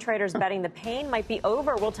 but one trader's betting the pain might be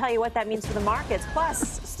over. We'll tell you what that means for the markets.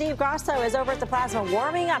 Plus, Steve Grasso is over at the Plasma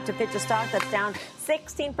warming up to pitch a stock that's down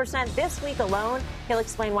 16% this week alone. He'll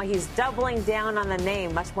explain why he's doubling down on the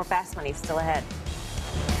name. Much more Fast Money still ahead.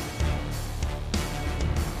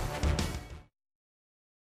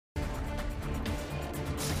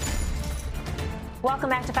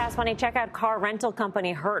 Welcome back to Fast Money. Check out car rental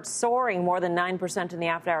company Hertz soaring more than 9% in the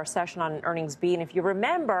after-hour session on an earnings beat. And if you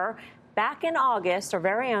remember, back in August, our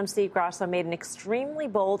very own Steve Grasso made an extremely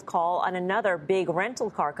bold call on another big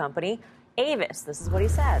rental car company, Avis. This is what he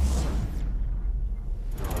said.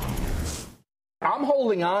 I'm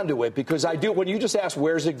holding on to it because I do. When you just asked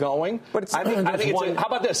where's it going, but I think it's how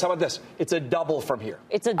about this? How about this? It's a double from here.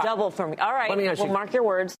 It's a double from. All right. We'll mark your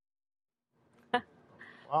words.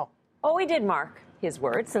 Wow. Oh, we did mark his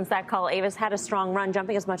words. Since that call, Avis had a strong run,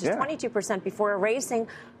 jumping as much as 22% before erasing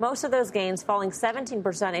most of those gains, falling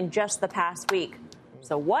 17% in just the past week.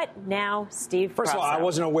 So what now, Steve? First of all, I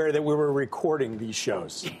wasn't aware that we were recording these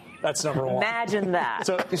shows. That's number one. Imagine that.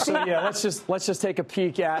 So yeah, let's just take a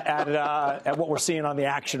peek at what we're seeing on the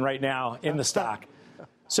action right now in the stock.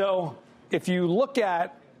 So if you look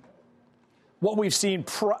at what we've seen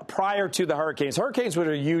prior to the hurricanes were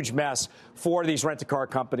a huge mess for these rent-a-car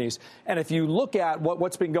companies. And if you look at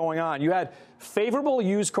what's been going on, you had favorable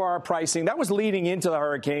used car pricing. That was leading into the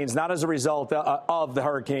hurricanes, not as a result of the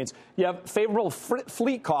hurricanes. You have favorable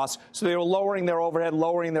fleet costs, so they were lowering their overhead,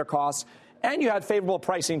 lowering their costs. And you had favorable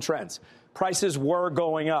pricing trends. Prices were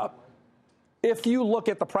going up. If you look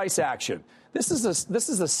at the price action, this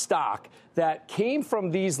is a stock that came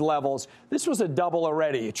from these levels. This was a double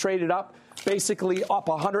already. It traded up, basically up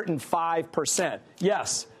 105%.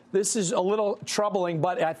 Yes, this is a little troubling,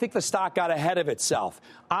 but I think the stock got ahead of itself.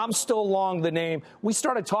 I'm still long the name. We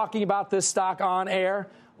started talking about this stock on air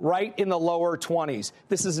right in the lower 20s.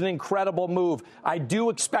 This is an incredible move. I do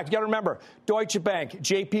expect, you got to remember, Deutsche Bank,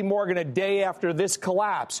 JP Morgan, a day after this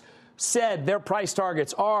collapse, said their price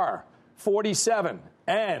targets are 47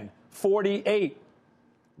 and 48,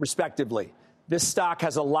 respectively. This stock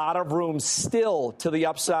has a lot of room still to the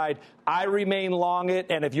upside. I remain long it,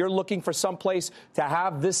 and if you're looking for some place to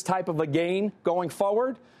have this type of a gain going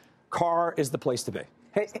forward, car is the place to be.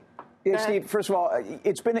 Hey, Steve, first of all,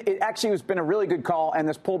 it actually has been a really good call, and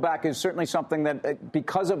this pullback is certainly something that,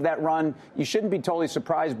 because of that run, you shouldn't be totally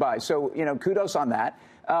surprised by. So, kudos on that.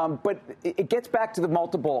 But it gets back to the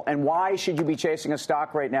multiple, and why should you be chasing a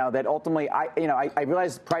stock right now that ultimately, I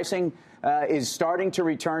realize pricing is starting to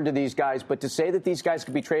return to these guys, but to say that these guys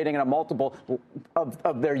could be trading at a multiple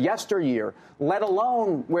of their yesteryear, let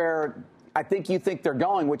alone where I think you think they're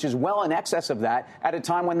going, which is well in excess of that, at a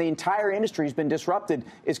time when the entire industry has been disrupted,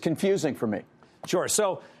 is confusing for me. Sure.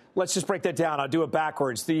 So let's just break that down. I'll do it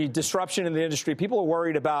backwards. The disruption in the industry, people are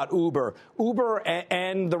worried about Uber. Uber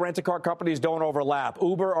and the rent-a-car companies don't overlap.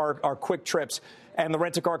 Uber are quick trips, and the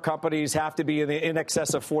rent-a-car companies have to be in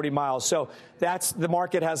excess of 40 miles. So the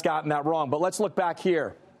market has gotten that wrong. But let's look back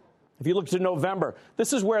here. If you look to November,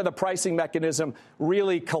 this is where the pricing mechanism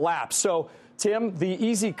really collapsed. So Tim, the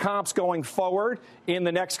easy comps going forward in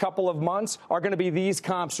the next couple of months are going to be these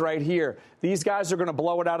comps right here. These guys are going to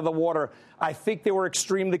blow it out of the water. I think they were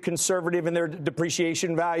extremely conservative in their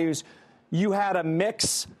depreciation values. You had a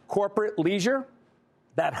mix corporate leisure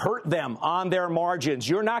that hurt them on their margins.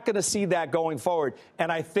 You're not going to see that going forward.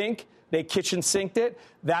 And I think they kitchen sinked it.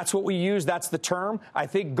 That's what we use. That's the term. I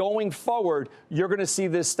think going forward, you're going to see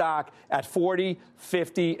this stock at 40,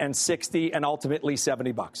 50, and 60, and ultimately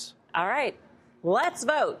 $70. All right. Let's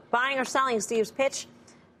vote. Buying or selling Steve's pitch?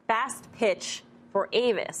 Fast pitch for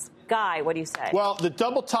Avis. Guy, what do you say? Well, the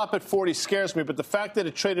double top at 40 scares me, but the fact that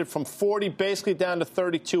it traded from 40 basically down to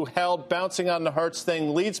 32, held, bouncing on the Hertz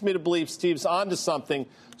thing, leads me to believe Steve's onto something.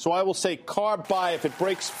 So I will say car buy. If it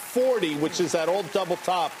breaks 40, which is that old double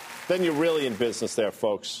top, then you're really in business there,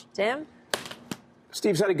 folks. Tim?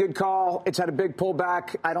 Steve's had a good call. It's had a big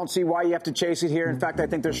pullback. I don't see why you have to chase it here. In fact, I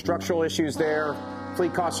think there's structural issues there.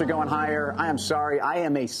 Fleet costs are going higher. I am sorry. I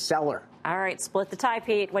am a seller. All right, split the tie,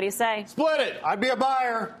 Pete. What do you say? Split it. I'd be a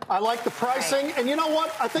buyer. I like the pricing. Right. And you know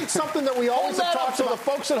what? I think something that we always have talked about. So the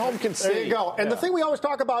folks at home can see. There you go. And the thing we always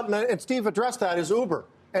talk about, and Steve addressed that, is Uber.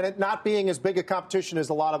 And it not being as big a competition as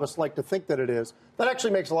a lot of us like to think that it is. That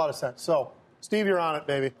actually makes a lot of sense. So, Steve, you're on it,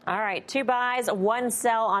 baby. All right, 2 buys, 1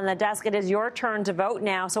 sell on the desk. It is your turn to vote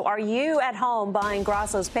now. So are you at home buying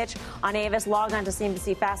Grasso's pitch on Avis? Log on to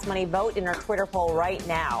CNBC Fast Money. Vote in our Twitter poll right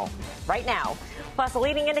now. Right now. Plus, a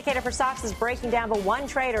leading indicator for stocks is breaking down, but one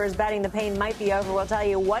trader is betting the pain might be over. We'll tell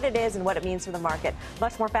you what it is and what it means for the market.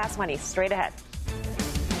 Much more Fast Money straight ahead.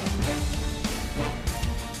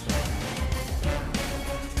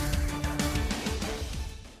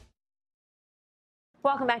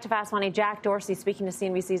 Welcome back to Fast Money. Jack Dorsey speaking to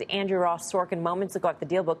CNBC's Andrew Ross Sorkin moments ago at the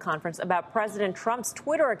Dealbook Conference about President Trump's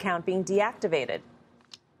Twitter account being deactivated.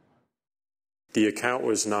 The account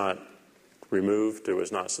was not removed. It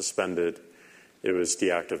was not suspended. It was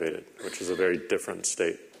deactivated, which is a very different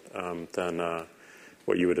state than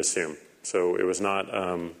what you would assume. So it was not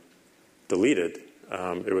deleted.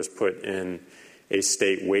 It was put in a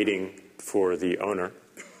state waiting for the owner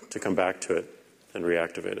to come back to it and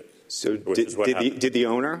reactivate it. So did the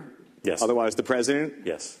owner? Yes. Otherwise the president?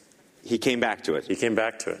 Yes. He came back to it? He came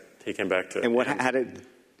back to it. And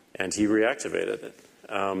And he reactivated it.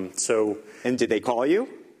 And did they call you?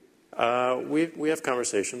 We have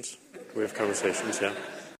conversations. Yeah.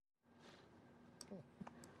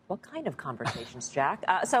 What kind of conversations, Jack?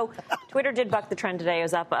 So Twitter did buck the trend today. It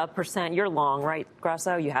was up 1%. You're long, right,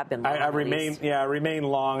 Grasso? You have been long. I remain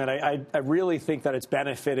long, and I really think that it's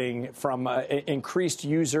benefiting from increased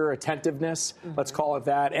user attentiveness, let's call it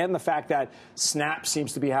that, and the fact that Snap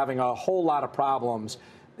seems to be having a whole lot of problems.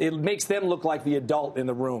 It makes them look like the adult in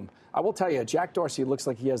the room. I will tell you, Jack Dorsey looks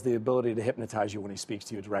like he has the ability to hypnotize you when he speaks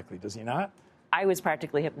to you directly, does he not? I was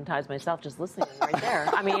practically hypnotized myself just listening right there.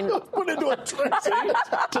 I mean, put into a trance,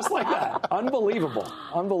 just like that. Unbelievable.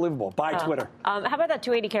 Buy Twitter. How about that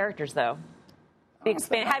 280 characters, though?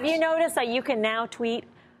 Have you noticed that you can now tweet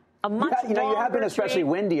a much longer you have been especially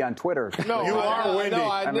windy on Twitter. No, you are windy.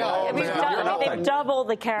 They've doubled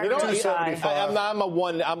the character size. I'm a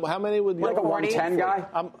one. How many would you? Like a 110 guy?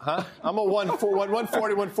 I'm a 140,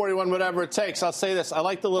 141, whatever it takes. I'll say this. I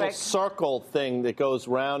like the little circle thing that goes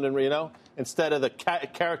round and, instead of the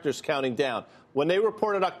characters counting down. When they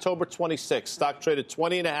reported October 26, stock traded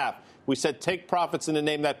 20.5. We said take profits in the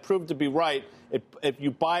name. That proved to be right. If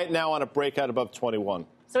you buy it now on a breakout above 21.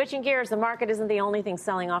 Switching gears, the market isn't the only thing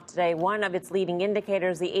selling off today. One of its leading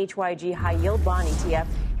indicators, the HYG High Yield Bond ETF,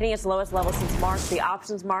 hitting its lowest level since March. The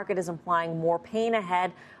options market is implying more pain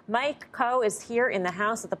ahead. Mike Coe is here in the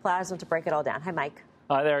house at the Plasma to break it all down. Hi, Mike.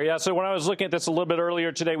 Hi there. Yeah, so when I was looking at this a little bit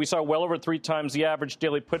earlier today, we saw well over 3 times the average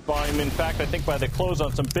daily put volume. In fact, I think by the close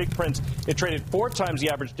on some big prints, it traded 4 times the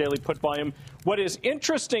average daily put volume. What is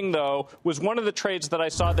interesting, though, was one of the trades that I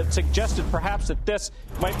saw that suggested perhaps that this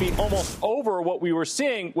might be almost over. What we were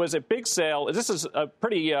seeing was a big sale. This is a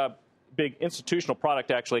pretty big institutional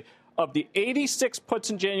product, actually, of the 86 puts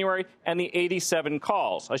in January and the 87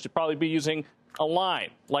 calls. I should probably be using a line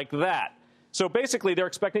like that. So basically, they're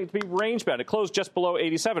expecting it to be range-bound. It closed just below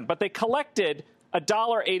 87, but they collected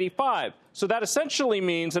 $1.85. So that essentially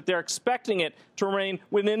means that they're expecting it to remain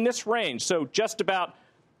within this range. So just about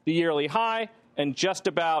the yearly high and just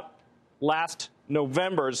about last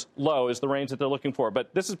November's low is the range that they're looking for.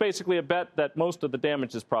 But this is basically a bet that most of the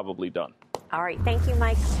damage is probably done. All right. Thank you,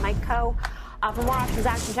 Mike Coe. For more options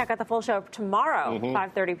action, check out the full show tomorrow,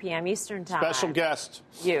 5:30 p.m. Eastern Time. Special guest.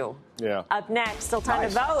 You. Yeah. Up next, still time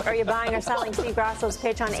to vote. Are you buying or selling Steve Grasso's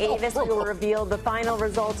pitch on Avis? We will reveal the final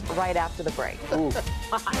results right after the break.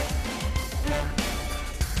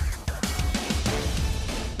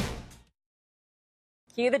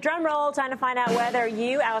 Cue the drum roll. Time to find out whether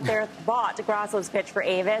you out there bought Grasso's pitch for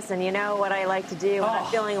Avis. And you know what I like to do when I'm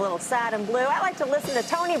feeling a little sad and blue? I like to listen to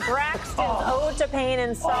Tony Braxton's Ode to Pain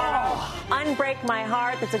and Sorrow. Unbreak My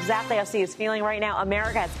Heart. That's exactly how Steve's feeling right now.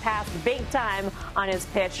 America has passed big time on his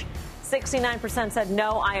pitch. 69% said,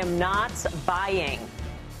 no, I am not buying.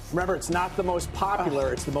 Remember, it's not the most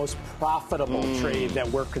popular. It's the most profitable trade that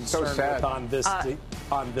we're concerned with on this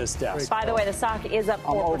desk. By the way, the stock is up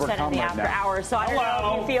 4% in the after hours, so I don't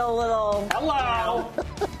know if you feel a little... Hello!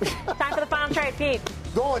 Time for the final trade, Pete.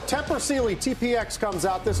 Going Tempur Sealy, TPX comes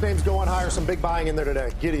out. This name's going higher. Some big buying in there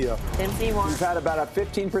today. Giddy up. Tim Seymour. We've had about a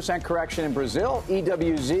 15% correction in Brazil.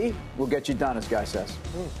 EWZ will get you done, as Guy says.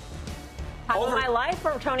 Time of my life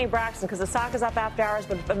for Tony Braxton, because the stock is up after hours,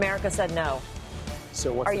 but America said no.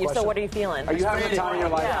 So what's the question? So what are you feeling? Are you having a time of your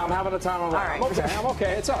life? Yeah. I'm having a time of my life. I'm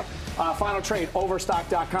okay. It's up. Final trade,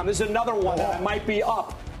 Overstock.com. This is another one that might be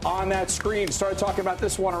up on that screen. Started talking about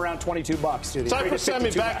this one around $22. Time for send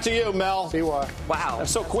me back to you, Mel. See why? Wow.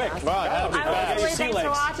 That's so quick. Thanks for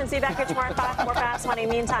watching. See you back at more Fast Money.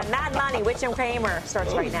 Meantime, Mad Money, with Jim Cramer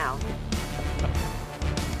starts right now.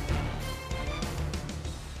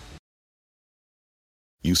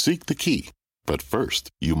 You seek the key. But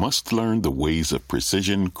first, you must learn the ways of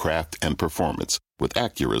precision, craft, and performance with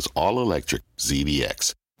Acura's all-electric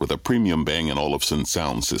ZDX. With a premium Bang & Olufsen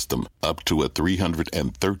sound system up to a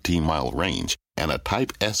 313-mile range and a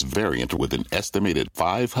Type S variant with an estimated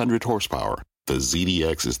 500 horsepower, the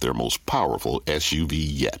ZDX is their most powerful SUV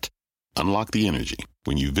yet. Unlock the energy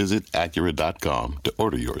when you visit Acura.com to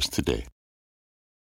order yours today.